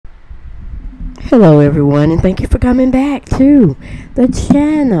Hello everyone, and thank you for coming back to the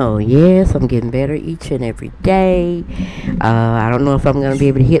channel. Yes, I'm getting better each and every day. I don't know if I'm going to be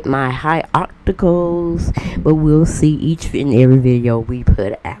able to hit my high octacles, but we'll see each and every video we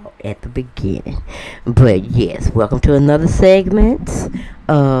put out at the beginning. But yes, welcome to another segment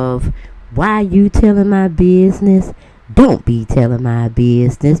of Why You Telling My Business? Don't be telling my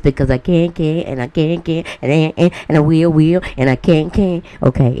business, because I can't, and I can't, and I will, and I can't.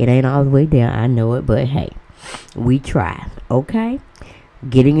 Okay, it ain't all the way down, I know it, but hey, we try. Okay,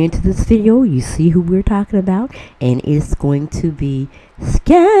 getting into this video, you see who we're talking about, and it's going to be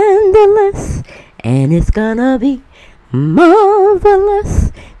scandalous, and it's gonna be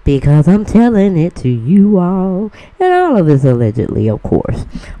marvelous, because I'm telling it to you all, and all of this allegedly, of course.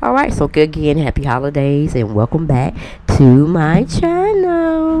 Alright, so again, happy holidays, and welcome back to my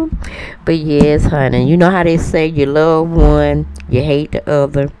channel. But yes, honey, you know how they say you love one, you hate the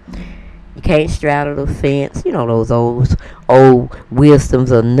other, you can't straddle the fence. You know those old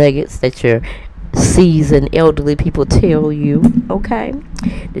wisdoms or nuggets that your seasoned elderly people tell you, okay?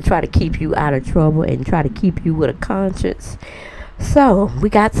 They try to keep you out of trouble and try to keep you with a conscience. So we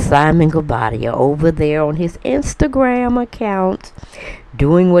got Simon Guobadia over there on his Instagram account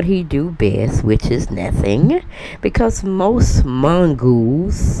doing what he do best, which is nothing, because most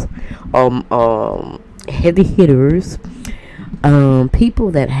mongoose, heavy hitters, people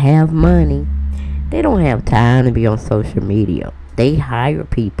that have money, they don't have time to be on social media. They hire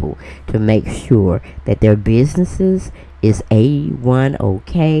people to make sure that their businesses is A1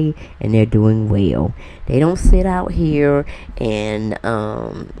 okay and they're doing well. They don't sit out here and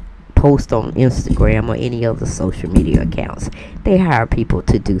post on Instagram or any other social media accounts. They hire people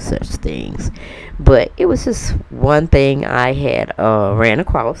to do such things. But it was just one thing I had ran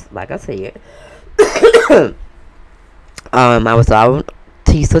across, like I said. I was on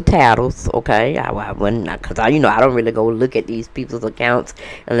Tisa Tattles, okay? I wouldn't, because I don't really go look at these people's accounts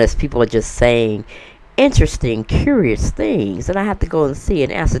unless people are just saying interesting, curious things, and I have to go and see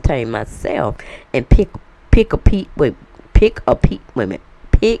and ascertain myself and pick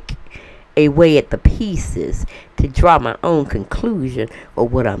a way at the pieces to draw my own conclusion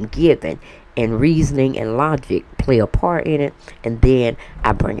of what I'm given, and reasoning and logic play a part in it, and then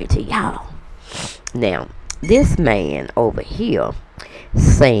I bring it to y'all. Now, this man over here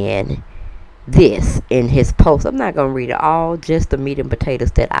saying this in his post, I'm not gonna read it all, just the meat and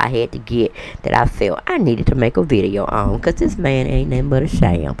potatoes that I had to get, that I felt I needed to make a video on, because this man ain't nothing but a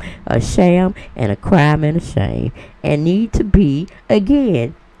sham and a crime and a shame, and need to be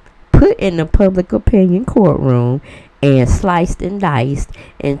again put in the public opinion courtroom and sliced and diced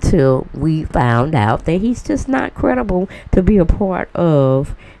until we found out that he's just not credible to be a part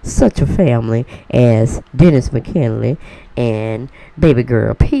of such a family as Dennis McKinley and baby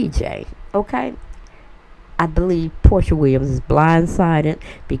girl PJ. Okay, I believe Porsha Williams is blindsided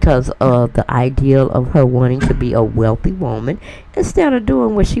because of the ideal of her wanting to be a wealthy woman instead of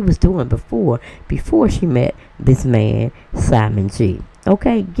doing what she was doing before she met this man, Simon G.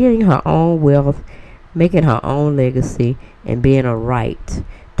 Okay, getting her own wealth, making her own legacy, and being a right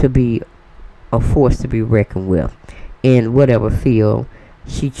to be a force to be reckoned with in whatever field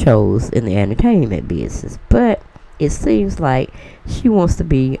she chose in the entertainment business. But it seems like she wants to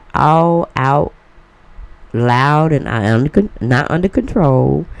be all out loud and not under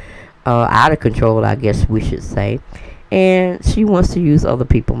control, out of control, I guess we should say, and she wants to use other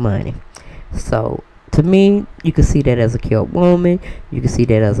people's money. So to me, you can see that as a killed woman, you can see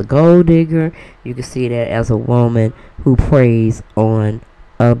that as a gold digger, you can see that as a woman who preys on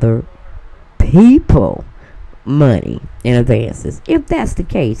other people money and advances. If that's the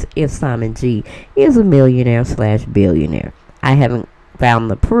case, if Simon G is a millionaire / billionaire, I haven't found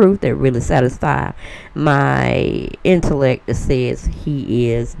the proof that really satisfies my intellect that says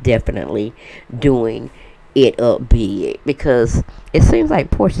he is definitely doing it up big, because it seems like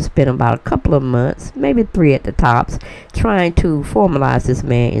Porsha spent about a couple of months, maybe 3 at the tops, trying to formalize this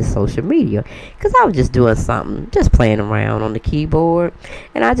man in social media. Because I was just doing something, just playing around on the keyboard,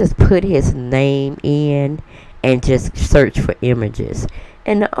 and I just put his name in and just search for images,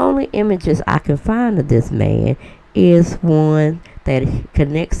 and the only images I can find of this man is one that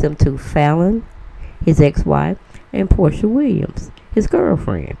connects him to Fallon, his ex-wife, and Porsha Williams, his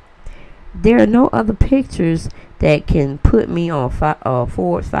girlfriend. There are no other pictures that can put me on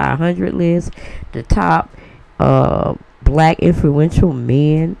Forbes 500 list, the top black influential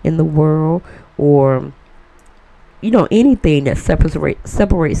men in the world, or anything that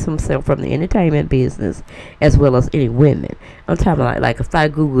separates himself from the entertainment business, as well as any women. I'm talking about like if I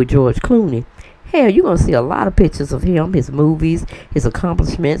Google George Clooney, Hell, you're going to see a lot of pictures of him, his movies, his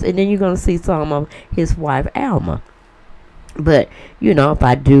accomplishments, and then you're going to see some of his wife, Alma. But, you know, if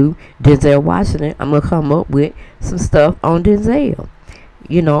I do Denzel Washington, I'm going to come up with some stuff on Denzel.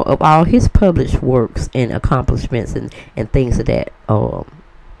 You know, of all his published works and accomplishments and things of that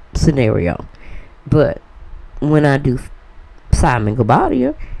scenario. But when I do Simon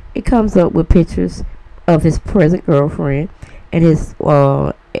Guobadia, it comes up with pictures of his present girlfriend and his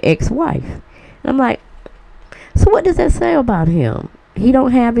ex-wife. And I'm like, so what does that say about him? He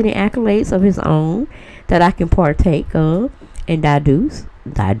don't have any accolades of his own that I can partake of and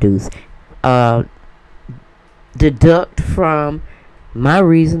deduct from my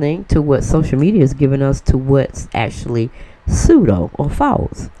reasoning to what social media is giving us to what's actually pseudo or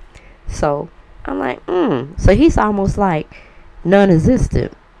false. So I'm like, so he's almost like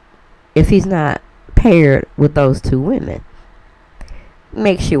non-existent if he's not paired with those two women.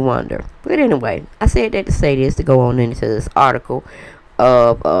 Makes you wonder. But anyway, I said that to say this, to go on into this article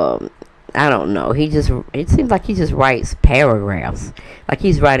of I don't know, it seems like he just writes paragraphs, like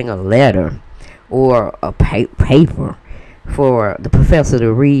he's writing a letter or a paper for the professor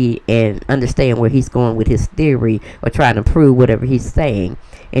to read and understand where he's going with his theory or trying to prove whatever he's saying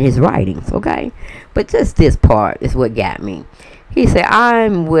in his writings, okay? But just this part is what got me. He said,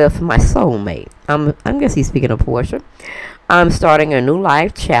 I'm with my soulmate. I guess he's speaking of Porsha. I'm starting a new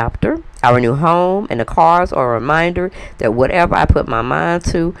life chapter. Our new home and the cars are a reminder that whatever I put my mind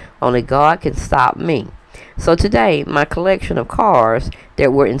to, only God can stop me. So today, my collection of cars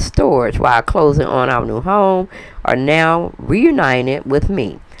that were in storage while closing on our new home are now reunited with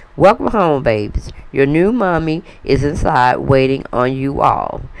me. Welcome home, babies. Your new mommy is inside waiting on you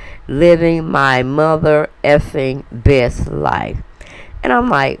all. Living my mother effing best life. And I'm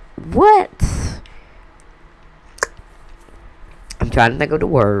like, what? I'm trying to think of the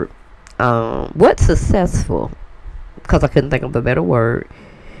word. What's successful? Because I couldn't think of a better word.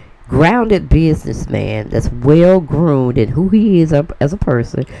 Grounded businessman that's well groomed in who he is as a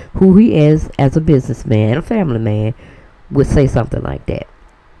person, who he is as a businessman, a family man, would say something like that.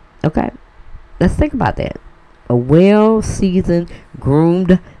 Okay, let's think about that. A well-seasoned,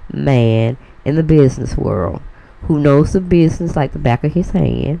 groomed man in the business world who knows the business like the back of his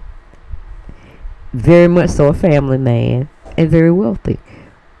hand. Very much so a family man and very wealthy.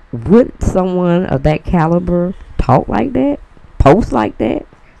 Would someone of that caliber talk like that? Post like that?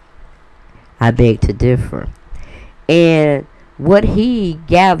 I beg to differ. And what he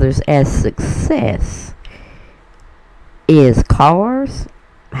gathers as success is cars,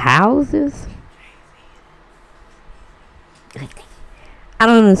 houses. I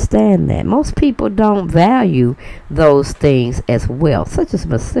don't understand that. Most people don't value those things as well. Such as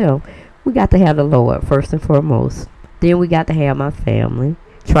myself, we got to have the Lord first and foremost. Then we got to have my family,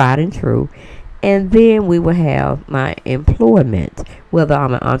 tried and true. And then we will have my employment, whether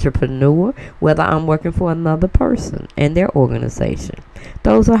I'm an entrepreneur, whether I'm working for another person and their organization.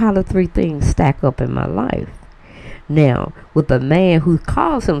 Those are how the three things stack up in my life. Now, with a man who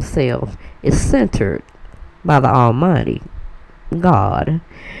calls himself is centered by the Almighty God.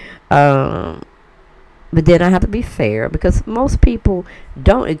 But then I have to be fair, because most people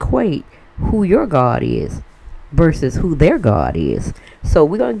don't equate who your God is versus who their God is. So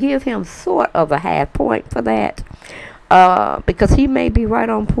we're going to give him sort of a half point for that, because he may be right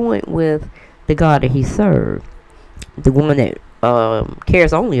on point with the God that he served, the one that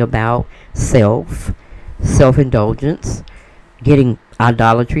cares only about self-indulgence, getting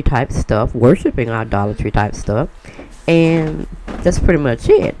idolatry type stuff, worshiping idolatry type stuff, and that's pretty much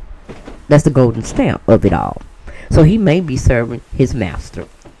it. That's the golden stamp of it all. So he may be serving his master,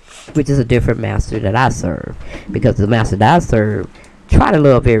 which is a different master that I serve, because the master that I serve try to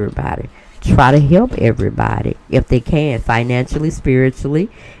love everybody, try to help everybody if they can, financially, spiritually,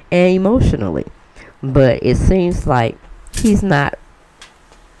 and emotionally. But it seems like he's not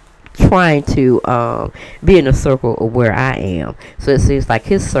trying to be in a circle of where I am. So it seems like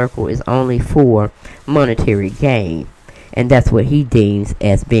his circle is only for monetary gain, and that's what he deems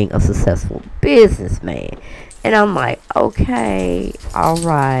as being a successful businessman. And I'm like, okay, all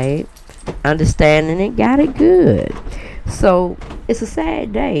right, understanding it, got it good. So it's a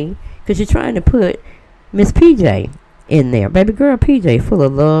sad day, because you're trying to put Miss PJ in there, baby girl PJ, full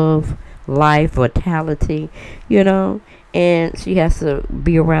of love, life, vitality, you know, and she has to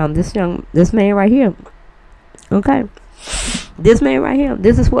be around this man right here. Okay, this man right here.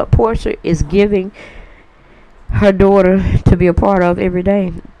 This is what Porsha is giving her daughter to be a part of every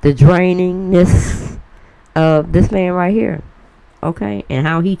day. The drainingness of this man right here. okay, and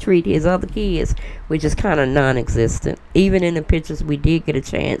how he treat his other kids, which is kind of non-existent. Even in the pictures, we did get a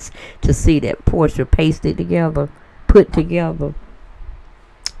chance to see that Porsha pasted together, put together,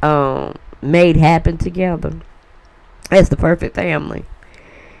 made happen together. That's the perfect family.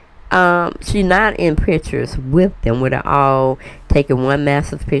 She's not in pictures with them where they're all taking one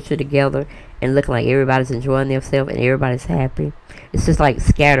massive picture together and looking like everybody's enjoying themselves and everybody's happy. It's just like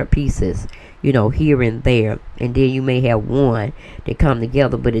scattered pieces, you know, here and there. And then you may have one that come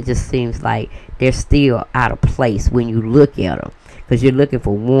together, but it just seems like they're still out of place when you look at them. Because you're looking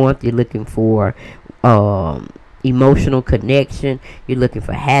for warmth, you're looking for emotional connection, you're looking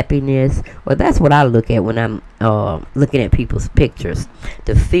for happiness. Well, that's what I look at when I'm looking at people's pictures,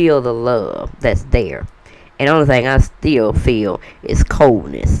 to feel the love that's there. And the only thing I still feel is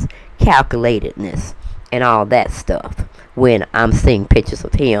coldness, calculatedness, and all that stuff when I'm seeing pictures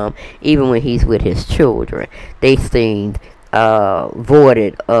of him. Even when he's with his children, they seemed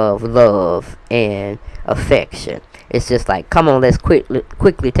voided of love and affection. It's just like, come on, let's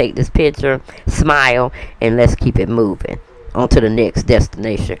quickly take this picture, smile, and let's keep it moving on to the next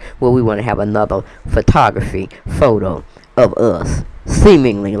destination where we want to have another photography photo of us,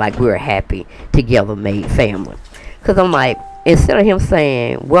 seemingly like we're a happy, together made family. Because I'm like, instead of him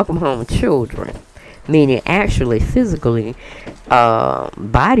saying, welcome home, children, meaning actually physically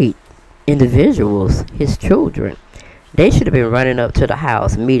bodied individuals, his children, they should have been running up to the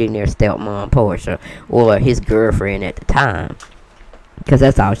house, meeting their stepmom, Porsha, or his girlfriend at the time. Because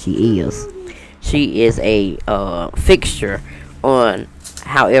that's all she is. She is a fixture on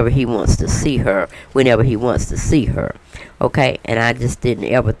however he wants to see her, whenever he wants to see her. Okay? And I just didn't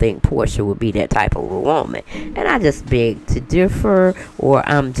ever think Porsha would be that type of a woman. And I just beg to differ, or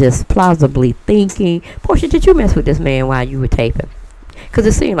I'm just plausibly thinking, Porsha, did you mess with this man while you were taping? Because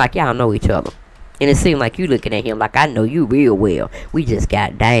it seemed like y'all know each other. And it seemed like you looking at him like, I know you real well. We just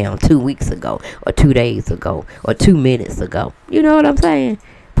got down 2 weeks ago, or 2 days ago, or 2 minutes ago. You know what I'm saying?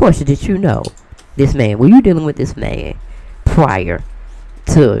 Porsha, did you know this man? Were you dealing with this man prior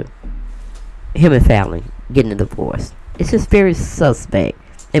to him and Fallon getting a divorce? It's just very suspect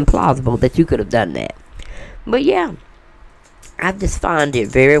and plausible that you could have done that. But yeah, I just find it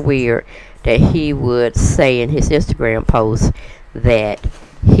very weird that he would say in his Instagram post that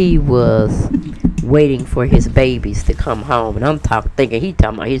he was waiting for his babies to come home. And I'm thinking he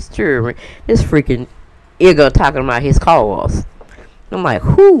talking about his children. This freaking nigga talking about his cars. I'm like,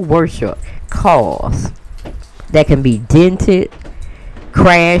 who worship cars that can be dented,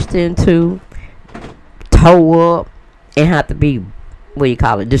 crashed into, towed up, and have to be, what do you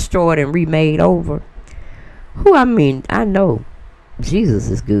call it, destroyed and remade over? I know Jesus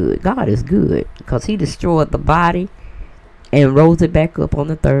is good. God is good, because he destroyed the body and rose it back up on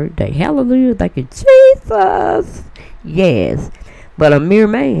the third day. Hallelujah. Thank you, Jesus. Yes. But a mere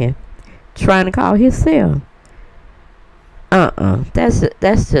man trying to call himself. That's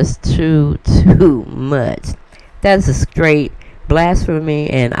just too much. That's a straight blasphemy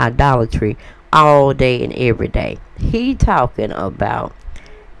and idolatry all day and every day. He talking about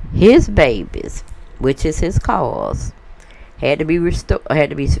his babies, which is his cause, had to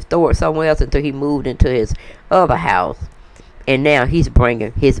be stored somewhere else until he moved into his other house. And now he's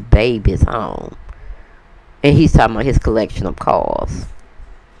bringing his babies home. And he's talking about his collection of cars.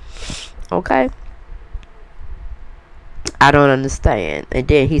 Okay? I don't understand. And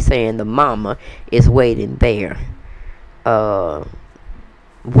then he's saying the mama is waiting there.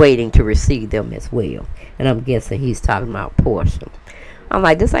 Waiting to receive them as well. And I'm guessing he's talking about Porsha. I'm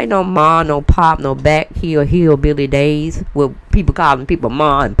like, this ain't no ma, no pop, no back heel, hillbilly days where people calling people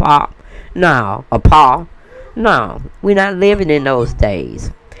ma and pop. No, a pa. No, we're not living in those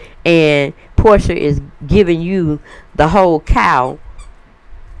days. And Porsha is giving you the whole cow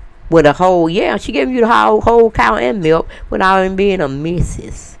with a whole, she giving you the whole cow and milk without even being a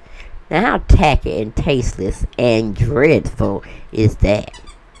missus. Now, how tacky and tasteless and dreadful is that?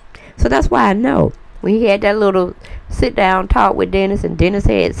 So that's why I know when he had that little sit down talk with Dennis, and Dennis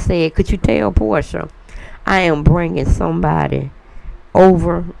had said, could you tell Porsha, I am bringing somebody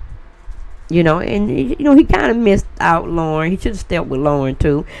over. You know, and, you know, he kind of missed out Lauren. He should have stepped with Lauren,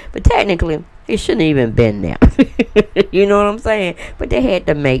 too. But technically, he shouldn't even been there. You know what I'm saying? But they had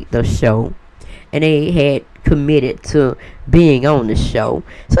to make the show. And they had committed to being on the show.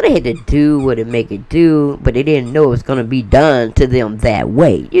 So they had to do what it make it do. But they didn't know it was going to be done to them that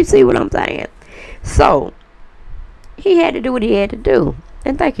way. You see what I'm saying? So, he had to do what he had to do.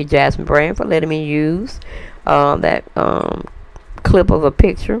 And thank you, Jasmine Brand, for letting me use that clip of a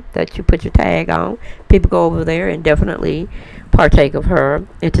picture that you put your tag on. People go over there and definitely partake of her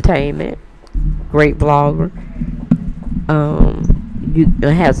entertainment. Great blogger.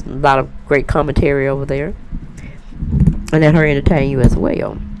 It has a lot of great commentary over there, and let her entertain you as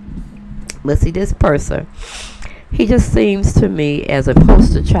well. But see, this person, he just seems to me as a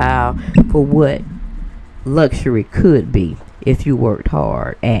poster child for what luxury could be if you worked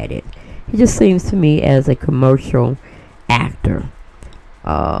hard at it. He just seems to me as a commercial actor,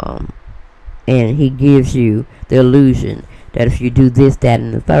 and he gives you the illusion that if you do this, that,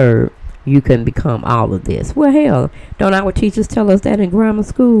 and the third, you can become all of this. Well, hell, don't our teachers tell us that in grammar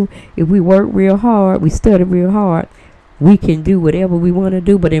school? If we work real hard, we study real hard, we can do whatever we want to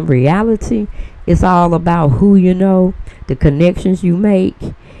do. But in reality, it's all about who you know, the connections you make,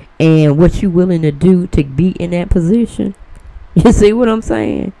 and what you're willing to do to be in that position. You see what I'm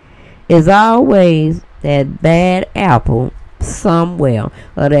saying? It's always that bad apple somewhere,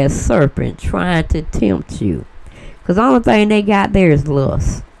 or that serpent trying to tempt you. Because the only thing they got there is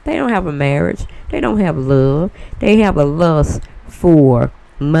lust. They don't have a marriage. They don't have love. They have a lust for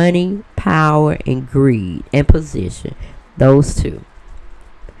money, power, and greed, and position. Those two.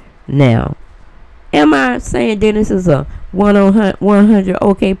 Now, am I saying Dennis is a 100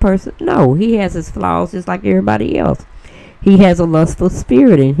 okay person? No, he has his flaws just like everybody else. He has a lustful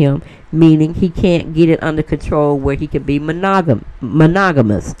spirit in him, meaning he can't get it under control where he can be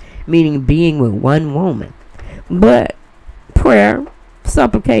monogamous, meaning being with one woman. But prayer,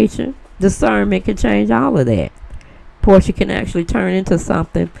 supplication, discernment can change all of that. Porsha can actually turn into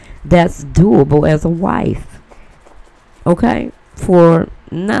something that's doable as a wife. Okay? For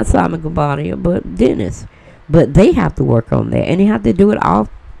not Simon Gabadia, but Dennis. But they have to work on that. And they have to do it off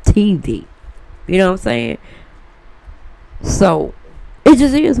TV. You know what I'm saying? So, it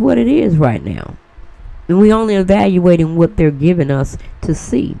just is what it is right now. And we only evaluating what they're giving us to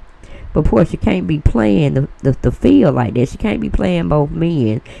see. But Porsha can't be playing the field like that. She can't be playing both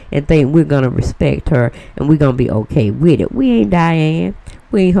men and think we're going to respect her and we're going to be okay with it. We ain't Diane.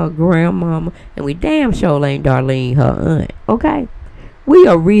 We ain't her grandmama. And we damn sure ain't Darlene, her aunt. Okay? We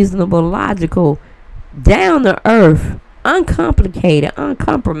are reasonable, logical, down-to-earth, uncomplicated,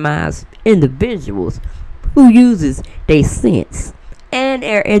 uncompromised individuals who uses their sense and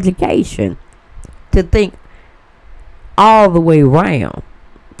their education to think all the way round.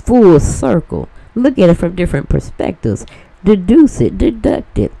 Full circle. Look at it from different perspectives. Deduce it,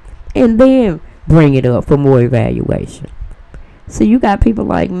 deduct it, and then bring it up for more evaluation. So you got people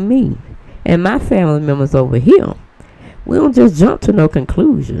like me and my family members over here. We don't just jump to no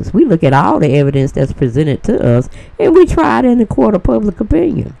conclusions. We look at all the evidence that's presented to us and we try it in the court of public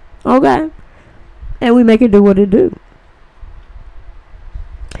opinion. Okay? And we make it do what it do.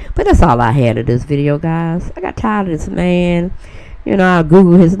 But that's all I had of this video, guys. I got tired of this man. You know, I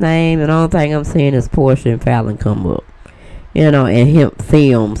Google his name, and the only thing I'm seeing is Porsha and Fallon come up. You know, and him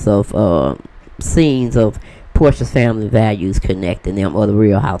films of scenes of Porsha's family values connecting them, or the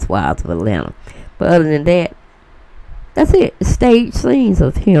Real Housewives of Atlanta. But other than that, that's it. Stage scenes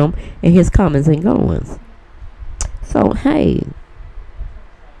of him and his comings and goings. So, hey,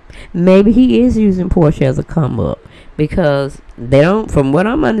 maybe he is using Porsha as a come up, because they don't, from what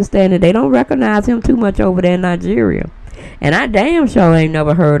I'm understanding, they don't recognize him too much over there in Nigeria. And I damn sure ain't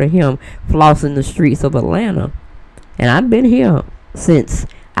never heard of him flossing the streets of Atlanta. And I've been here since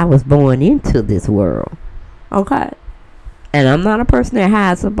I was born into this world. Okay? And I'm not a person that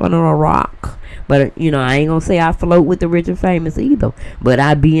hides up under a rock. But, you know, I ain't gonna say I float with the rich and famous either. But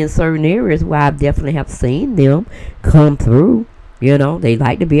I be in certain areas where I definitely have seen them come through. You know, they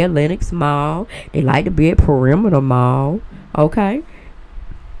like to be at Lenox Mall. They like to be at Perimeter Mall. Okay?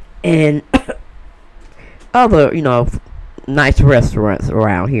 And other, you know, nice restaurants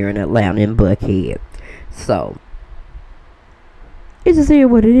around here in Atlanta and Buckhead. So, it's just here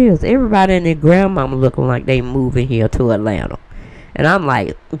what it is. Everybody and their grandmama looking like they moving here to Atlanta. And I'm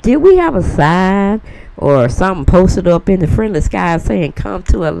like, did we have a sign or something posted up in the friendly sky saying, come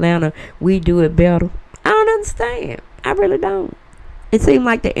to Atlanta, we do it better? I don't understand. I really don't. It seemed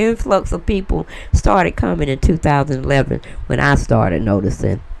like the influx of people started coming in 2011 when I started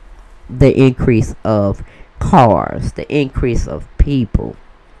noticing the increase of cars, the increase of people.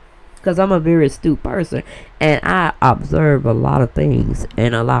 Because I'm a very astute person and I observe a lot of things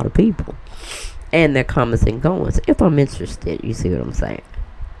and a lot of people and their comings and goings, if I'm interested. You see what I'm saying?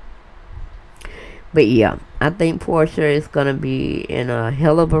 But yeah, I think Porsha is going to be in a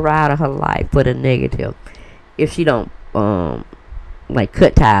hell of a ride of her life for the negative if she don't like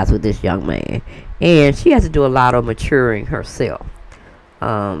cut ties with this young man. And she has to do a lot of maturing herself.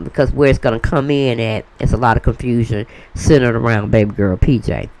 Because where it's going to come in at, it's a lot of confusion centered around baby girl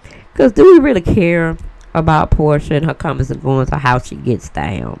PJ. Because do we really care about Porsha and her comings and goings or how she gets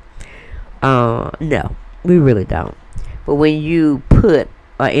down? No, we really don't. But when you put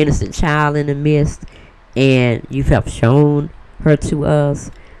an innocent child in the midst and you have shown her to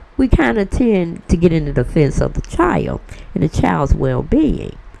us, we kind of tend to get in the defense of the child and the child's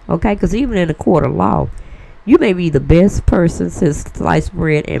well-being. Okay? Because even in a court of law, you may be the best person since sliced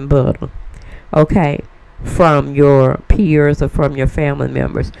bread and butter. Okay? From your peers or from your family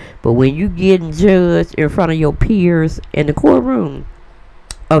members. But when you getting judged in front of your peers in the courtroom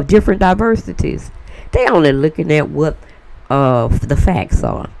of different diversities, they only looking at what the facts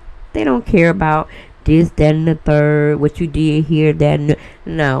are. They don't care about this, that, and the third, what you did here, that, and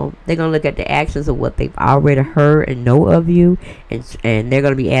no. They're going to look at the actions of what they've already heard and know of you, and they're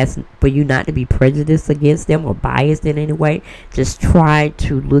going to be asking for you not to be prejudiced against them or biased in any way. Just try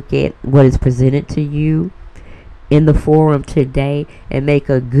to look at what is presented to you in the forum today and make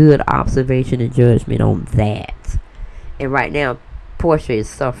a good observation and judgment on that. And right now, Porsha is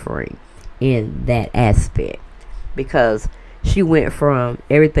suffering in that aspect because she went from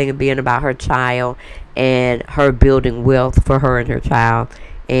everything being about her child and her building wealth for her and her child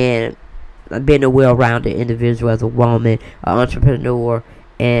and being a well-rounded individual as a woman, an entrepreneur,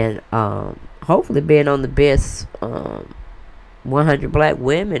 and hopefully being on the best 100 black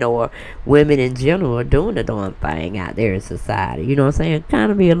women or women in general are doing the darn thing out there in society. You know what I'm saying?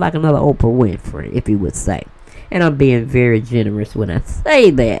 Kind of being like another Oprah Winfrey, if you would say. And I'm being very generous when I say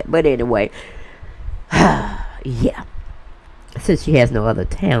that. But anyway, yeah. Since she has no other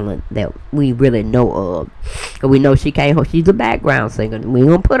talent that we really know of. Because we know she can't, she's a background singer. We ain't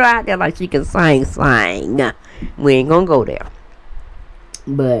going to put her out there like she can sing. We ain't going to go there.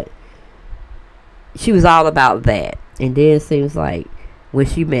 But she was all about that. And then it seems like when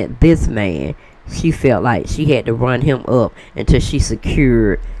she met this man, she felt like she had to run him up until she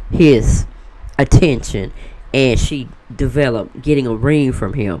secured his attention. And she developed getting a ring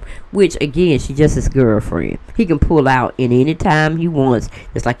from him, which again, she just his girlfriend. He can pull out in any time he wants,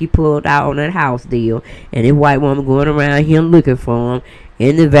 just like he pulled out on that house deal. And this white woman going around here looking for him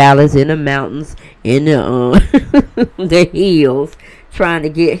in the valleys, in the mountains, in the the hills, trying to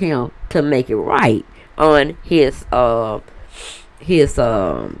get him to make it right on his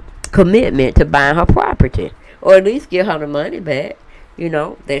commitment to buying her property, or at least give her the money back, you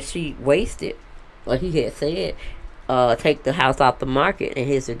know, that she wasted. Like he had said, take the house off the market and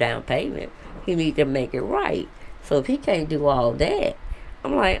here's the down payment. He need to make it right. So if he can't do all that,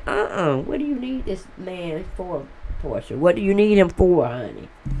 I'm like, what do you need this man for, Porsha? What do you need him for, honey?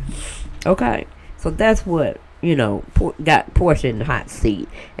 Okay, so that's what, you know, got Porsha in the hot seat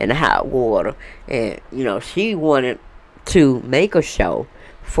and the hot water. And, you know, she wanted to make a show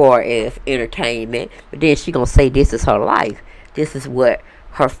for as entertainment, but then she gonna say this is her life. This is what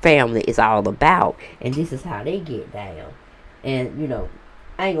her family is all about, and this is how they get down. And, you know,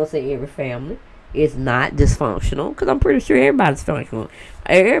 I ain't gonna say every family is not dysfunctional, because I'm pretty sure everybody's functional.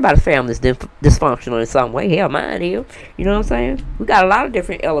 Everybody's family is dysfunctional in some way. Hell, mine is. You know what I'm saying? We got a lot of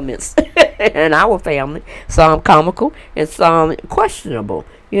different elements in our family. Some comical and some questionable,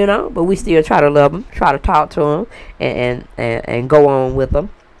 you know, but we still try to love them, try to talk to them, and go on with them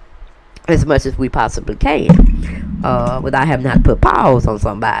as much as we possibly can, without having to put pause on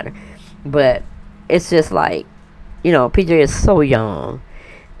somebody. But it's just like, you know, PJ is so young,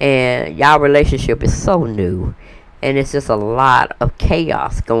 and y'all relationship is so new, and it's just a lot of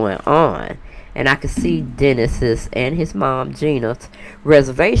chaos going on. And I could see Dennis's and his mom Gina's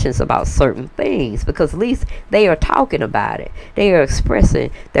reservations about certain things, because at least they are talking about it. They are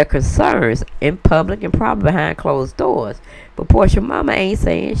expressing their concerns in public and probably behind closed doors. But Porsha mama ain't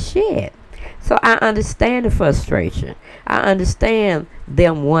saying shit. So I understand the frustration. I understand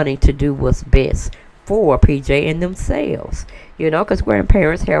them wanting to do what's best for PJ and themselves. You know, because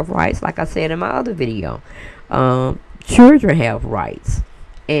grandparents have rights, like I said in my other video. Children have rights.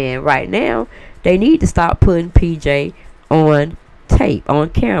 And right now, they need to stop putting PJ on tape, on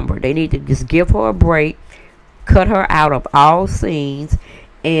camera. They need to just give her a break, cut her out of all scenes,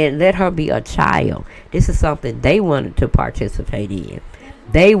 and let her be a child. This is something they wanted to participate in.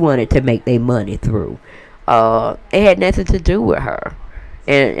 They wanted to make their money through. It had nothing to do with her.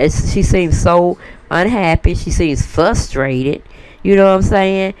 And she seems so unhappy. She seems frustrated. You know what I'm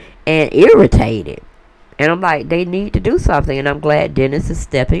saying? And irritated. And I'm like, they need to do something. And I'm glad Dennis is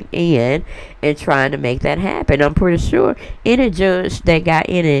stepping in and trying to make that happen. I'm pretty sure any judge that got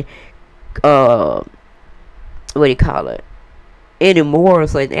any, what do you call it? Any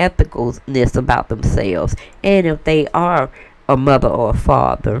morals and ethicalness about themselves. And if they are a mother or a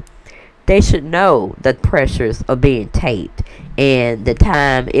father, they should know the pressures of being taped. And the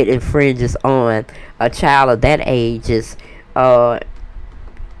time it infringes on a child of that age is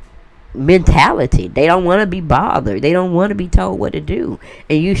mentality. They don't want to be bothered. They don't want to be told what to do.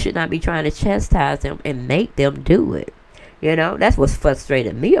 And you should not be trying to chastise them and make them do it. You know, that's what's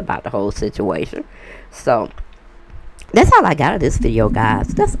frustrated me about the whole situation. So that's all I got of this video, guys.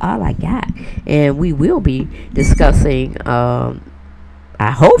 That's all I got. And we will be discussing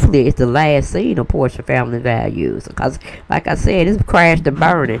hopefully it's the last scene of Porsha Family Values, because like I said, it's crashed and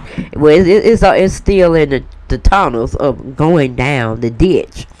burning. Well, it's still in the tunnels of going down the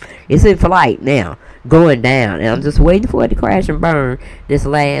ditch. It's in flight now, going down, and I'm just waiting for it to crash and burn this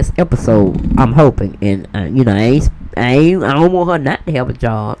last episode. I'm hoping, and you know, I don't want her not to have a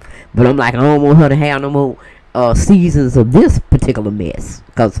job, but I'm like, I don't want her to have no more seasons of this particular mess,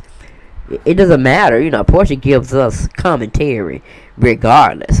 because it doesn't matter. You know, Porsha gives us commentary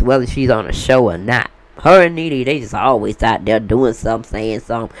regardless whether she's on a show or not. Her and Nene, they just always out there doing something, saying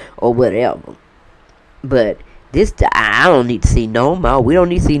something, or whatever. But this, I don't need to see no more. We don't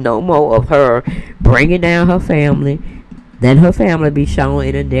need to see no more of her bringing down her family. Then her family be shown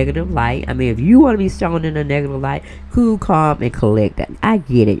in a negative light. I mean, if you want to be shown in a negative light, cool, calm, and collect that. I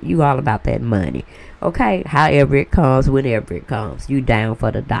get it. You all about that money. Okay? However it comes, whenever it comes. You down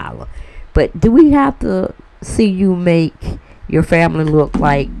for the dollar. But do we have to see you make your family look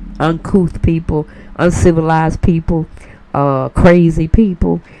like uncouth people, uncivilized people, crazy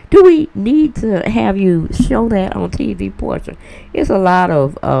people? Do we need to have you show that on TV, Porsha? It's a lot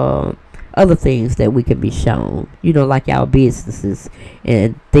of other things that we can be shown, you know, like our businesses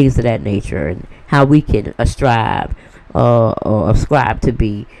and things of that nature, and how we can strive or ascribe to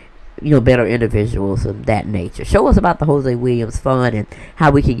be, you know, better individuals of that nature. Show us about the Jose Williams Fund and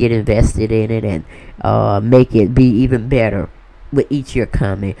how we can get invested in it and make it be even better with each year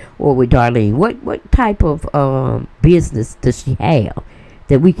coming. Or with Darlene, what type of business does she have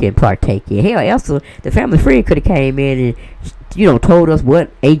that we can partake in? Hell, Elsa, the family friend, could have came in and, you know, told us what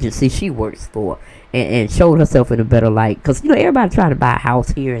agency she works for and showed herself in a better light. Because, you know, everybody trying to buy a house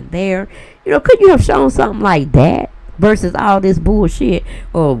here and there. You know, couldn't you have shown something like that versus all this bullshit,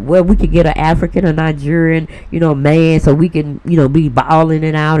 or where we could get an African or Nigerian, you know, man, so we can, you know, be balling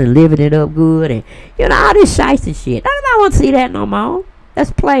it out and living it up good, and, you know, all this shiesty shit. I don't want to see that no more.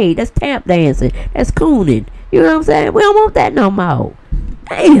 That's play. That's tap dancing. That's cooning. You know what I'm saying? We don't want that no more.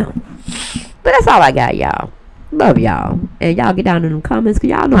 Damn. But that's all I got, y'all. Love y'all. And y'all get down in the comments,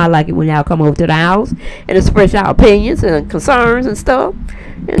 because y'all know I like it when y'all come over to the house and express y'all opinions and concerns and stuff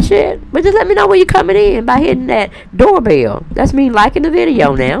and shit. But just let me know when you're coming in by hitting that doorbell. That's me liking the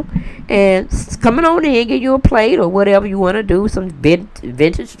video now. And coming on in, get you a plate or whatever you want to do, some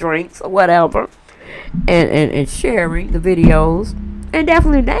vintage drinks or whatever. And sharing the videos. And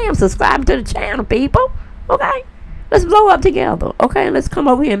definitely, damn, subscribe to the channel, people. Okay? Let's blow up together, okay? Let's come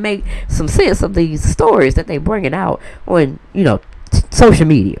over here and make some sense of these stories that they bringing out on, you know, social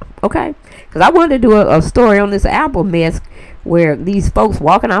media, okay? Because I wanted to do a story on this Apple mess where these folks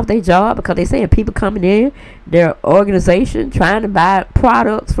walking off their job because they saying people coming in their organization trying to buy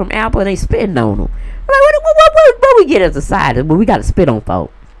products from Apple and they spitting on them. Like, what we get as a society when we got to spit on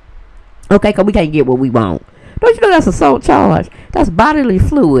folks? Okay, because we can't get what we want. Don't you know that's assault charge? That's bodily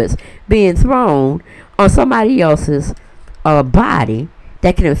fluids being thrown on somebody else's body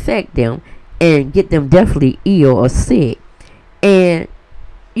that can infect them and get them deathly ill or sick. And,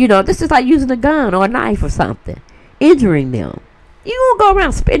 you know, this is like using a gun or a knife or something, injuring them. You don't go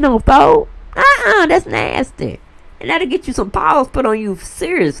around spitting on folks. That's nasty. And that'll get you some paws put on you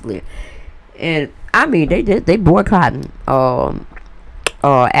seriously. And, I mean, they boycotting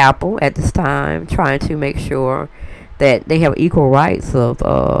Apple at this time, trying to make sure that they have equal rights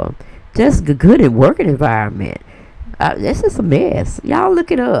of just a good and working environment. This is a mess. Y'all look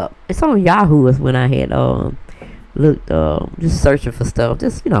it up. It's on Yahoo is when I had looked just searching for stuff.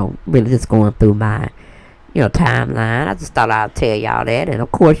 Just, you know, really just going through my, you know, timeline. I just thought I'd tell y'all that. And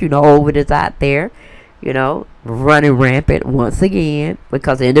of course, you know, Ovid is out there, you know, running rampant once again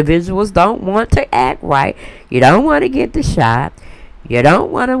because individuals don't want to act right. You don't want to get the shot. You don't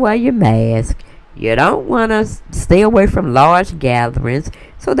want to wear your mask. You don't want to stay away from large gatherings.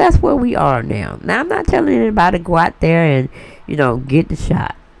 So that's where we are now. Now, I'm not telling anybody to go out there and, you know, get the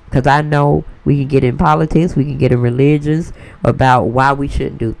shot. Because I know we can get in politics, we can get in religions about why we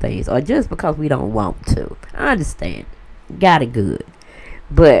shouldn't do things. Or just because we don't want to. I understand. Got it good.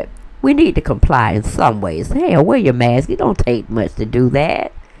 But we need to comply in some ways. Hell, wear your mask. It don't take much to do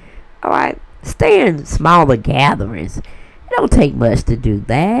that. Alright? Stay in smaller gatherings. It don't take much to do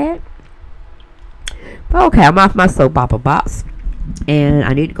that. But okay, I'm off my soap opera box. And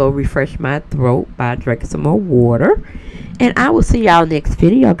I need to go refresh my throat by drinking some more water. And I will see y'all next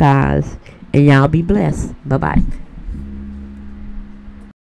video, guys. And y'all be blessed. Bye-bye.